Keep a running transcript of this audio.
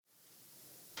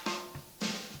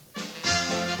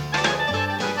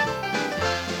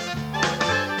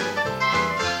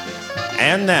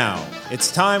And now, it's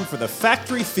time for the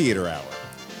Factory Theater Hour,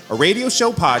 a radio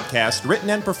show podcast written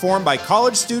and performed by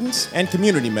college students and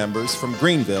community members from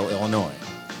Greenville, Illinois.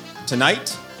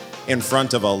 Tonight, in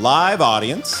front of a live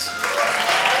audience,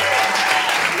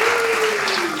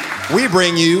 we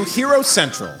bring you Hero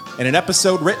Central in an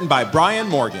episode written by Brian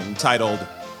Morgan titled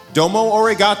Domo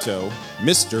Origato,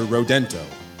 Mr. Rodento.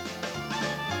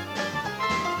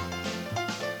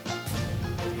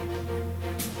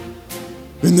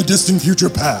 In the distant future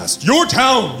past, your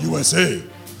town, USA,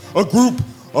 a group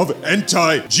of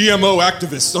anti-GMO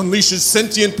activists unleashes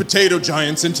sentient potato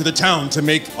giants into the town to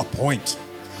make a point.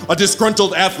 A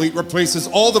disgruntled athlete replaces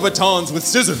all the batons with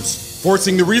scissors,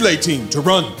 forcing the relay team to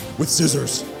run with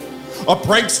scissors. A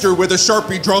prankster with a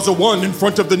Sharpie draws a 1 in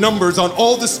front of the numbers on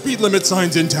all the speed limit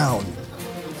signs in town.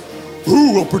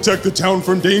 Who will protect the town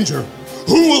from danger?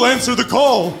 Who will answer the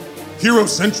call? Hero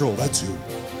Central, that's who.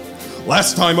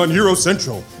 Last time on Hero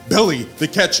Central, Belly, the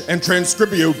Catch, and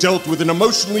Transcribio dealt with an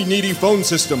emotionally needy phone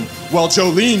system while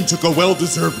Jolene took a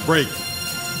well-deserved break.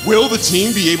 Will the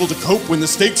team be able to cope when the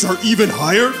stakes are even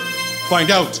higher?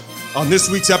 Find out on this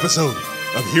week's episode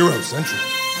of Hero Central.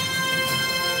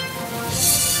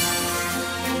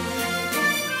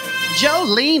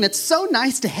 Jolene, it's so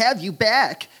nice to have you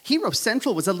back. Hero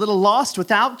Central was a little lost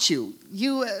without you.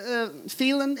 You,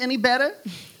 feeling any better?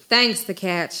 Thanks, the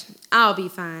Catch. I'll be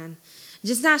fine.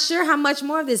 Just not sure how much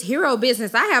more of this hero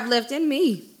business I have left in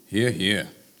me. Here.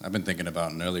 I've been thinking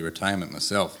about an early retirement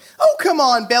myself. Oh, come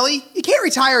on, Belly. You can't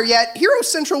retire yet. Hero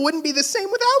Central wouldn't be the same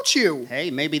without you.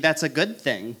 Hey, maybe that's a good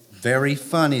thing. Very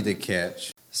funny to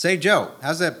catch. Say, Joe,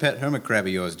 how's that pet hermit crab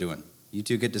of yours doing? You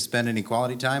two get to spend any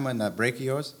quality time on that break of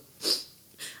yours?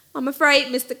 I'm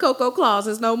afraid Mr. Cocoa Claus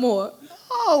is no more.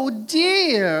 Oh,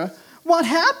 dear. What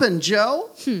happened, Joe?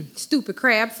 Stupid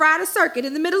crab fried a circuit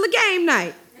in the middle of game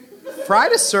night.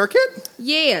 Fried a circuit?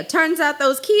 Yeah, turns out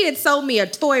those kids sold me a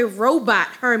toy robot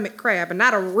hermit crab and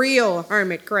not a real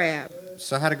hermit crab.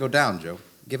 So how'd it go down, Joe?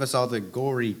 Give us all the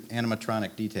gory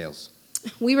animatronic details.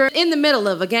 We were in the middle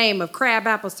of a game of crab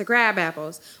apples to grab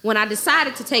apples when I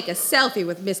decided to take a selfie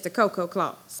with Mr. Cocoa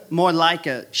Claus. More like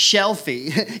a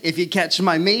shelfie, if you catch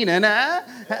my meaning,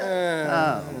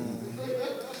 huh?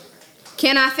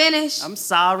 Can I finish? I'm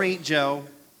sorry, Joe.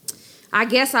 I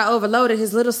guess I overloaded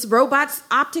his little robot's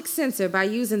optic sensor by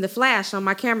using the flash on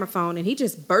my camera phone, and he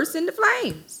just burst into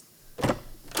flames.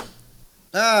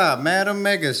 Ah, Madam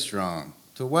Megastrong.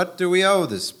 To what do we owe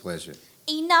this pleasure?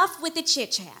 Enough with the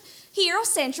chit-chat. Hero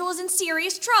Central is in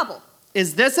serious trouble.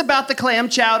 Is this about the clam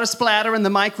chowder splatter in the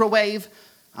microwave?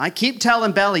 I keep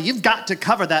telling Belly, you've got to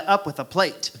cover that up with a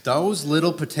plate. Those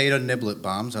little potato niblet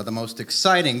bombs are the most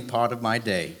exciting part of my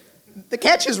day. The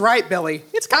Catch is right, Belly.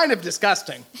 It's kind of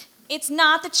disgusting. It's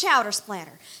not the chowder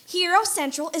splatter. Hero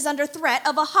Central is under threat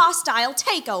of a hostile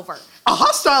takeover. A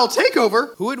hostile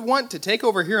takeover? Who would want to take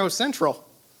over Hero Central?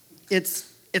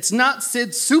 It's not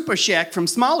Sid's Super Shack from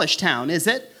Smallish Town, is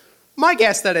it? My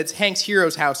guess that it's Hank's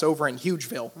Hero's house over in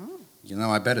Hugeville. Oh. You know,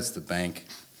 I bet it's the bank.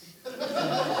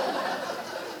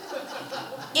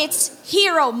 It's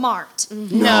Hero Mart.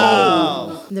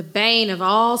 No. The bane of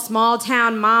all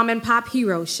small-town mom-and-pop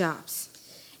hero shops.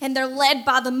 And they're led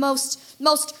by the most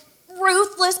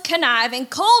ruthless, conniving,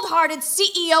 cold-hearted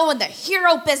CEO in the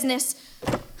hero business,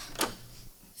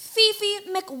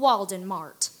 Fifi McWalden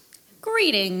Mart.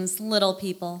 Greetings, little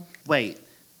people. Wait,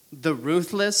 the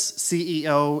ruthless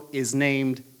CEO is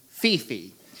named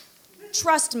Fifi.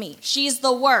 Trust me, she's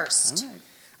the worst. All right.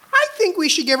 I think we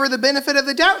should give her the benefit of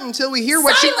the doubt until we hear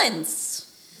what Silence!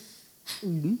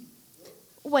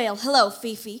 Well, hello,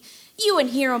 Fifi. You and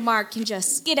Hero Mart can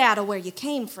just get out of where you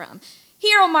came from.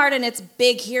 Hero Mart and its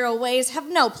big hero ways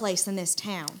have no place in this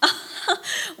town.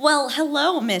 Well,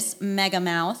 hello, Miss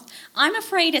Megamouth. I'm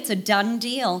afraid it's a done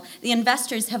deal. The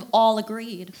investors have all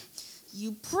agreed.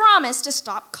 You promised to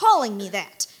stop calling me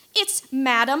that. It's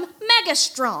Madam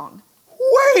Megastrong.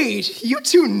 Wait, you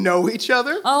two know each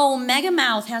other? Oh,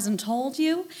 Megamouth hasn't told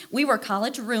you? We were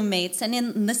college roommates and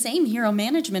in the same hero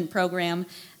management program,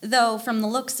 though from the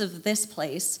looks of this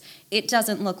place, it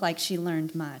doesn't look like she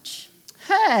learned much.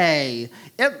 Hey,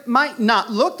 it might not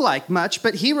look like much,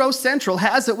 but Hero Central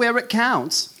has it where it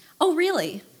counts. Oh,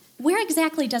 really? Where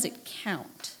exactly does it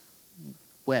count?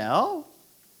 Well,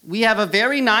 we have a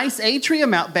very nice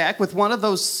atrium out back with one of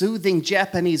those soothing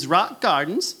Japanese rock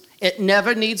gardens. It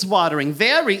never needs watering.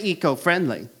 Very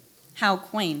eco-friendly. How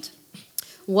quaint.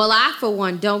 Well, I, for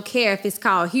one, don't care if it's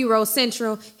called Hero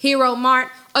Central, Hero Mart,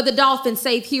 or the Dolphin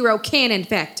Safe Hero Cannon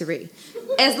Factory.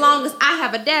 As long as I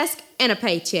have a desk and a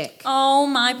paycheck. Oh,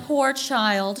 my poor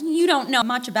child. You don't know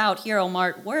much about Hero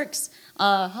Mart Works.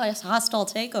 Hostile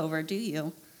takeover, do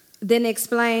you? Then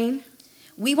explain.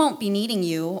 We won't be needing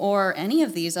you or any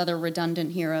of these other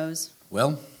redundant heroes.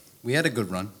 Well, we had a good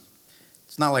run.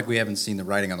 It's not like we haven't seen the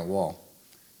writing on the wall.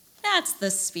 That's the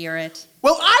spirit.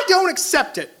 Well, I don't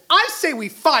accept it. I say we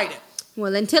fight it.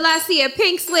 Well, until I see a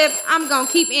pink slip, I'm gonna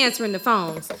keep answering the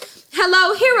phones.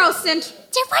 Hello, Hero Central.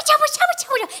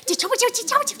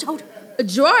 A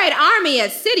droid army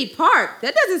at City Park.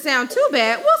 That doesn't sound too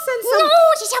bad. We'll send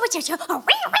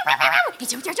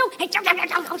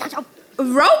some...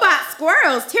 Robot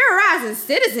squirrels terrorizing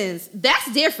citizens.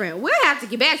 That's different. We'll have to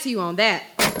get back to you on that.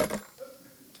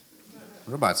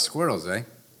 Robot squirrels, eh?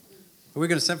 Who are we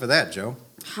going to send for that, Joe?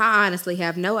 I honestly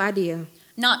have no idea.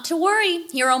 Not to worry.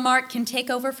 Hero Mart can take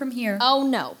over from here. Oh,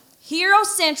 no. Hero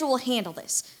Central will handle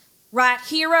this. Right,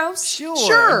 heroes?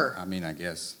 Sure. I mean, I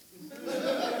guess.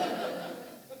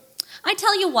 I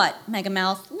tell you what,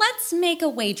 Megamouth, let's make a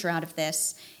wager out of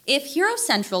this. If Hero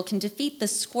Central can defeat the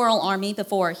Squirrel Army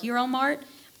before Hero Mart,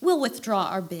 we'll withdraw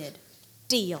our bid.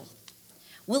 Deal.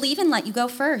 We'll even let you go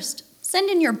first. Send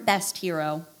in your best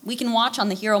hero. We can watch on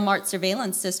the Hero Mart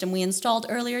surveillance system we installed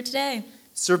earlier today.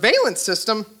 Surveillance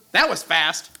system? That was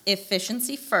fast.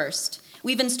 Efficiency first.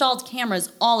 We've installed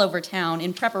cameras all over town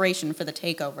in preparation for the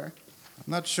takeover. I'm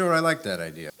not sure I like that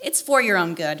idea. It's for your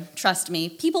own good. Trust me.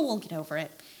 People will get over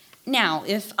it. Now,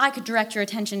 if I could direct your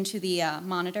attention to the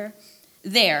monitor.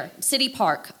 There, City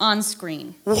Park, on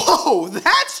screen. Whoa,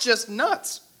 that's just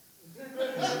nuts.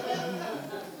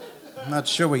 I'm not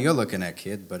sure what you're looking at,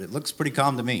 kid, but it looks pretty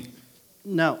calm to me.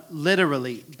 No,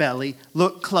 literally, Belly.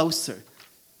 Look closer.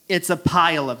 It's a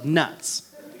pile of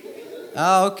nuts.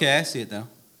 Oh, okay, I see it now.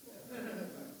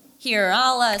 Here,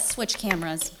 I'll switch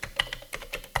cameras.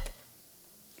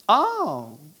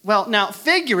 Oh, well, now,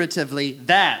 figuratively,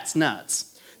 that's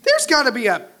nuts. There's got to be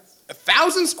a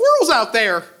 1,000 squirrels out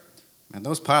there. And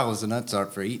those piles of nuts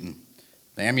aren't for eating.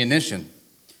 The ammunition.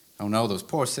 Oh no, those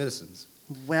poor citizens.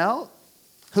 Well,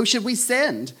 who should we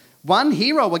send? One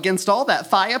hero against all that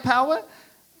firepower?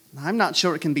 I'm not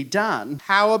sure it can be done.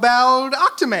 How about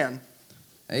Octoman?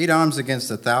 8 arms against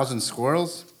 1,000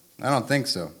 squirrels? I don't think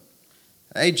so.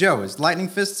 Hey, Joe, is Lightning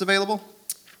Fists available?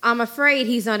 I'm afraid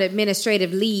he's on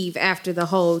administrative leave after the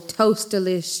whole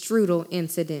toasterless strudel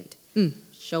incident.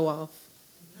 Show off.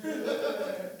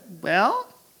 Well,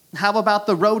 how about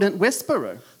the rodent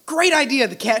whisperer? Great idea,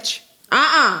 the catch.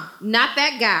 Not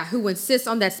that guy who insists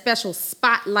on that special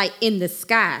spotlight in the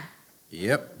sky.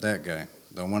 Yep, that guy.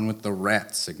 The one with the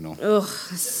rat signal. Ugh,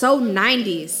 so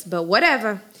 90s, but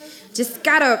whatever. Just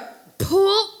gotta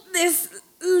pull this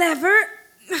lever.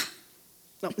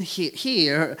 Oh,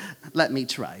 here, let me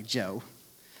try, Joe.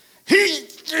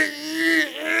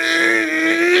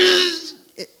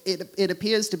 It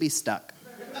appears to be stuck.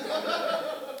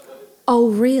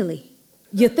 Oh, really?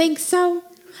 You think so?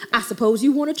 I suppose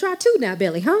you want to try too now,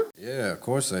 Billy, huh? Yeah, of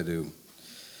course I do.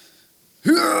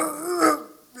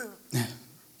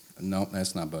 Nope,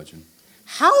 that's not budging.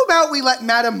 How about we let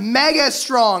Madam Mega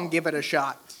Strong give it a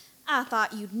shot? I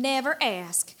thought you'd never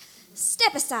ask.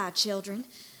 Step aside, children.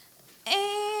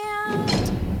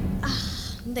 And...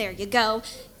 there you go.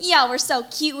 Y'all were so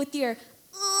cute with your...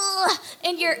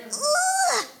 and your...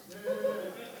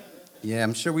 Yeah,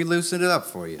 I'm sure we loosened it up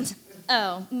for you.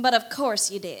 Oh, but of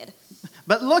course you did.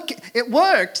 But look, it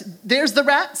worked. There's the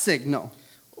rat signal.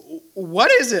 What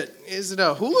is it? Is it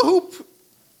a hula hoop?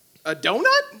 A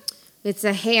donut? It's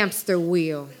a hamster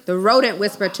wheel. The rodent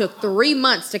whisperer took 3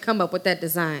 months to come up with that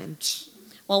design.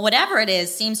 Well, whatever it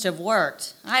is seems to have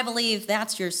worked. I believe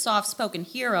that's your soft-spoken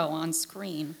hero on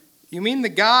screen. You mean the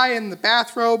guy in the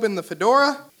bathrobe and the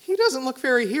fedora? He doesn't look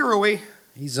very hero-y.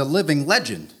 He's a living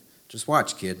legend. Just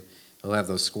watch, kid. He'll have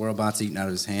those squirrel bots eaten out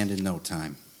of his hand in no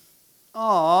time.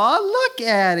 Aw, look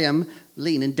at him,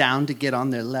 leaning down to get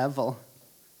on their level.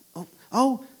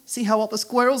 Oh, see how all the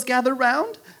squirrels gather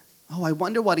round? Oh, I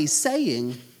wonder what he's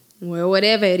saying. Well,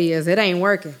 whatever it is, it ain't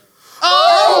working.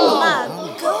 Oh, my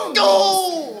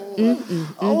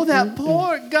goodness! Oh, that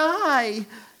poor guy.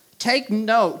 Take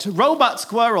note, robot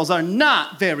squirrels are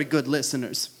not very good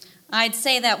listeners. I'd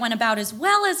say that went about as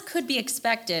well as could be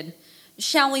expected.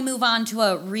 Shall we move on to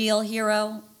a real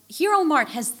hero? Hero Mart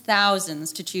has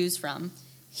thousands to choose from.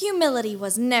 Humility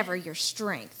was never your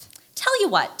strength. Tell you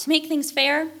what, to make things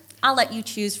fair, I'll let you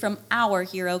choose from our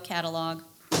hero catalog.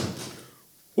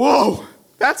 Whoa,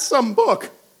 that's some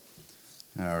book.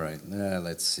 All right,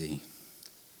 let's see.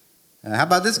 How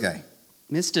about this guy?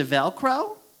 Mr.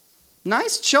 Velcro?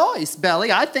 Nice choice,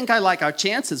 Belly. I think I like our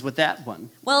chances with that one.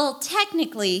 Well,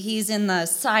 technically, he's in the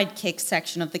sidekick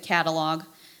section of the catalog.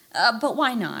 But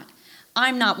why not?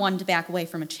 I'm not one to back away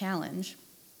from a challenge.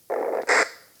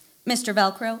 Mr.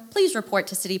 Velcro, please report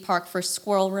to City Park for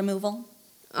squirrel removal.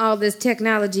 All this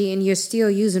technology and you're still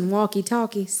using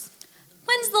walkie-talkies.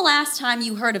 When's the last time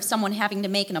you heard of someone having to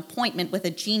make an appointment with a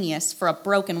genius for a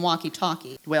broken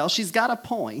walkie-talkie? Well, she's got a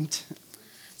point.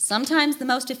 Sometimes the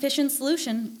most efficient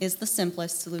solution is the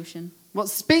simplest solution. Well,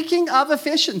 speaking of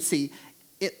efficiency,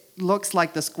 it looks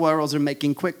like the squirrels are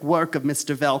making quick work of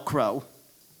Mr. Velcro.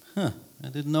 Huh. I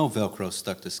didn't know Velcro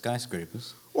stuck to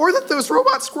skyscrapers. Or that those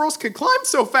robot squirrels could climb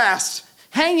so fast.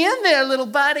 Hang in there, little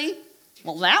buddy.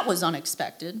 Well, that was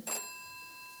unexpected.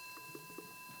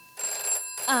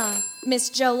 Miss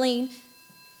Jolene,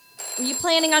 were you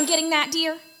planning on getting that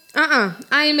deer? I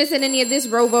ain't missing any of this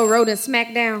robo-rodent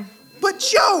smackdown. But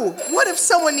Joe, what if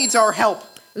someone needs our help?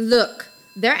 Look,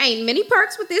 there ain't many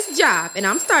perks with this job, and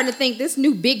I'm starting to think this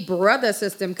new Big Brother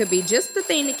system could be just the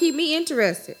thing to keep me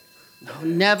interested. Oh,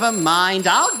 never mind,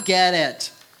 I'll get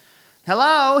it.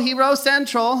 Hello, Hero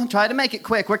Central. Try to make it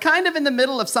quick. We're kind of in the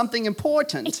middle of something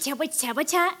important.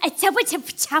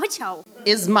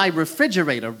 Is my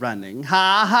refrigerator running?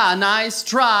 Ha ha, nice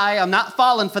try. I'm not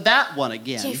falling for that one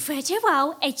again.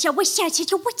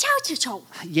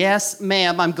 Yes,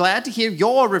 ma'am, I'm glad to hear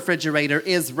your refrigerator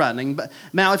is running. But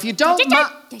now, if you don't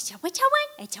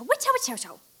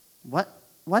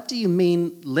What do you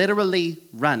mean, literally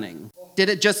running? Did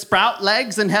it just sprout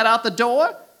legs and head out the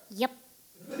door? Yep.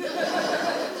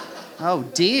 Oh,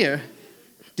 dear.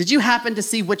 Did you happen to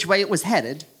see which way it was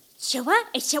headed? Oh,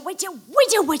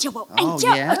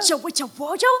 yeah?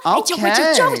 Okay.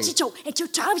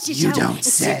 You don't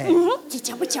say.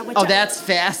 Oh, that's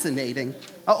fascinating.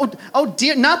 Oh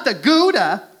dear, not the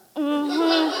Gouda.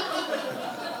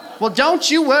 Well, don't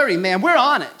you worry, ma'am. We're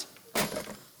on it.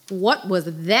 What was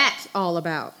that all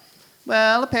about?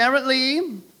 Well,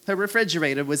 apparently, her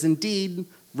refrigerator was indeed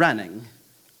running.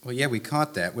 Well, yeah, we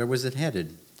caught that. Where was it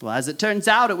headed? Well, as it turns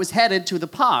out, it was headed to the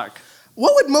park.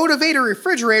 What would motivate a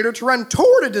refrigerator to run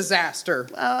toward a disaster?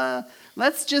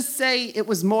 Let's just say it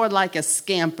was more like a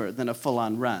scamper than a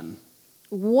full-on run.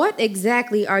 What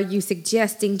exactly are you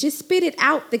suggesting? Just spit it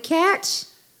out, the catch?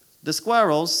 The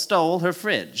squirrels stole her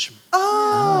fridge.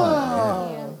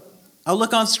 Oh,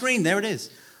 look on screen. There it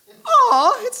is.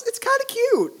 Aw, it's kind of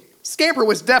cute. Scamper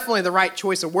was definitely the right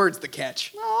choice of words to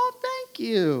catch. Oh, thank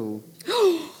you.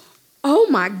 Oh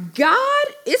my God!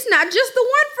 It's not just the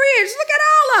one fridge. Look at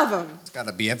all of them. It's got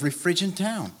to be every fridge in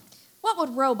town. What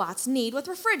would robots need with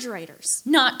refrigerators?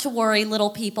 Not to worry, little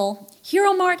people.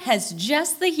 Hero Mart has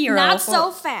just the hero. Not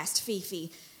so fast,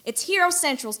 Fifi. It's Hero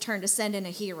Central's turn to send in a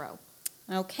hero.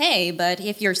 Okay, but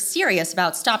if you're serious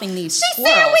about stopping these She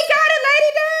squirrels... said we got it,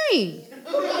 Lady Dane.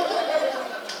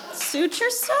 Suit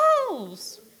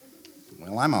yourselves.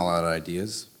 Well, I'm all out of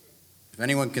ideas. If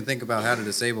anyone can think about how to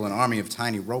disable an army of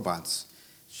tiny robots,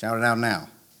 shout it out now.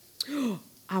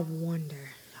 I wonder.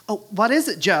 Oh, what is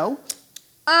it, Joe?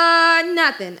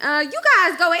 Nothing. You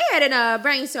guys go ahead and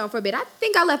brainstorm for a bit. I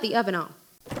think I left the oven on.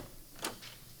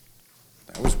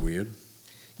 That was weird.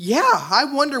 Yeah, I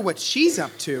wonder what she's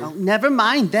up to. Oh, never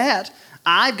mind that.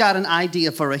 I've got an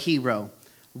idea for a hero.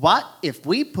 What if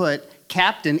we put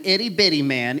Captain Itty Bitty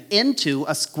Man into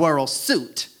a squirrel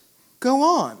suit? Go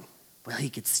on. Well,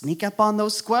 he could sneak up on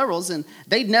those squirrels and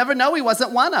they'd never know he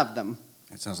wasn't one of them.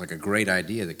 That sounds like a great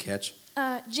idea to catch.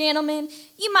 Gentlemen,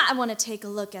 you might want to take a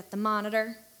look at the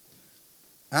monitor.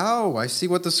 Oh, I see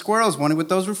what the squirrels wanted with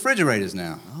those refrigerators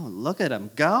now. Oh, look at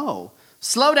them go.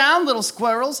 Slow down, little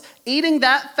squirrels. Eating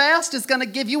that fast is going to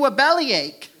give you a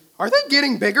bellyache. Are they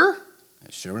getting bigger?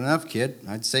 Sure enough, kid.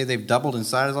 I'd say they've doubled in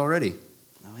size already.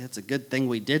 Oh, it's a good thing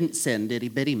we didn't send Itty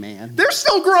Bitty Man. They're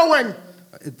still growing.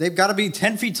 They've got to be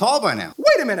 10 feet tall by now.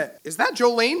 Wait a minute. Is that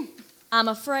Jolene? I'm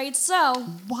afraid so.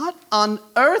 What on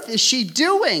earth is she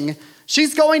doing?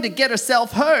 She's going to get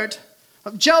herself hurt.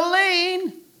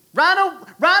 Jolene, run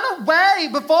away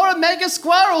before a mega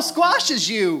squirrel squashes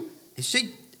you. Is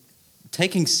she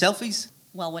taking selfies?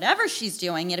 Well, whatever she's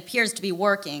doing, it appears to be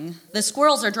working. The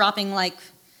squirrels are dropping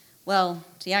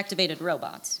deactivated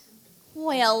robots.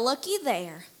 Well, looky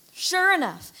there. Sure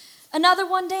enough. Another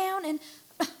one down and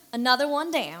another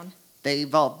one down.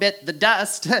 They've all bit the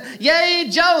dust. Yay,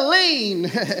 Jolene!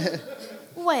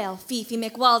 Well, Fifi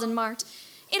McWalden Mart,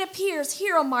 it appears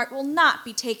Hero Mart will not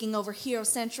be taking over Hero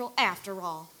Central after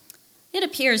all. It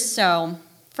appears so,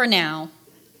 for now.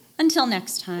 Until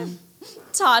next time.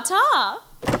 Ta-ta!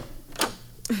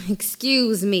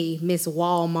 Excuse me, Miss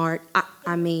Walmart.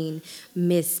 I mean,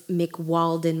 Miss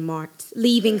McWalden Mart.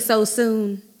 Leaving so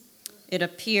soon? It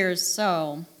appears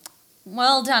so.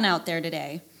 Well done out there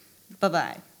today.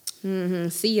 Bye-bye.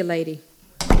 See you, lady.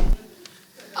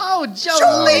 Oh,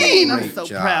 Jolene! I'm Great so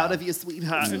job. proud of you,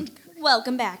 sweetheart.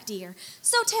 Welcome back, dear.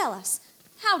 So tell us,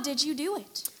 How did you do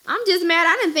it? I'm just mad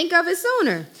I didn't think of it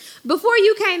sooner. Before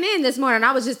you came in this morning,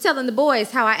 I was just telling the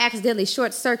boys how I accidentally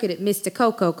short-circuited Mr.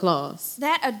 Cocoa Claus.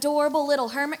 That adorable little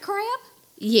hermit crab?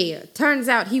 Yeah, turns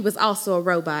out he was also a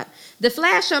robot. The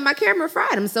flash on my camera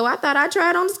fried him, so I thought I'd try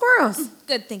it on the squirrels.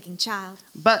 Good thinking, child.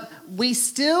 But we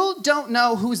still don't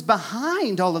know who's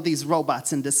behind all of these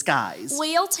robots in disguise.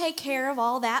 We'll take care of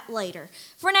all that later.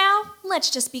 For now, let's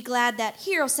just be glad that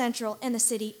Hero Central and the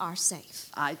city are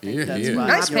safe. I think Yeah, that's yeah. right.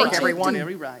 Nice You're work, everyone.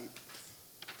 Very right.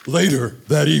 Later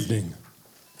that evening.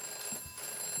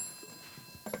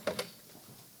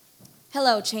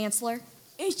 Hello, Chancellor.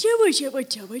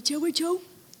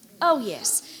 Oh,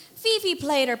 yes. Fifi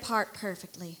played her part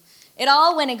perfectly. It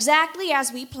all went exactly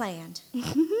as we planned.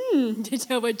 I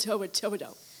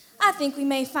think we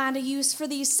may find a use for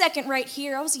these second-rate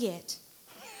heroes yet.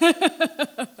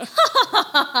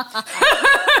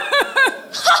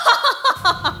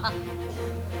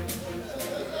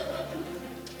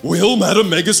 Will Madame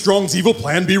Megastrong's evil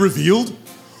plan be revealed?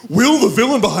 Will the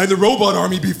villain behind the robot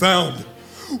army be found?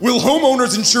 Will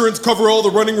homeowners insurance cover all the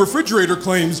running refrigerator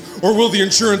claims, or will the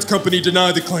insurance company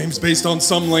deny the claims based on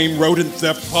some lame rodent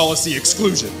theft policy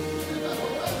exclusion?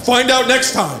 Find out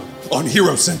next time on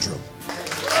Hero Central.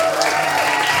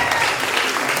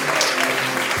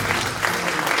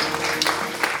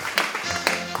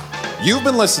 You've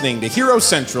been listening to Hero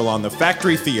Central on the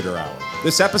Factory Theater Hour.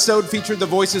 This episode featured the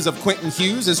voices of Quentin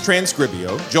Hughes as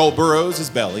Transcribio, Joel Burrows as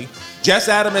Belly, Jess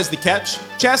Adam as The Catch,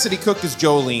 Chastity Cook as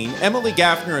Jolene, Emily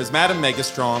Gaffner as Madame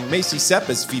Megastrong, Macy Sepp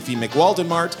as Fifi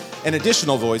McWaldenmart, and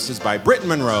additional voices by Britton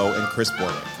Monroe and Chris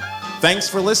Bornick. Thanks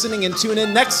for listening and tune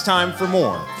in next time for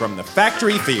more from the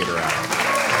Factory Theater Hour.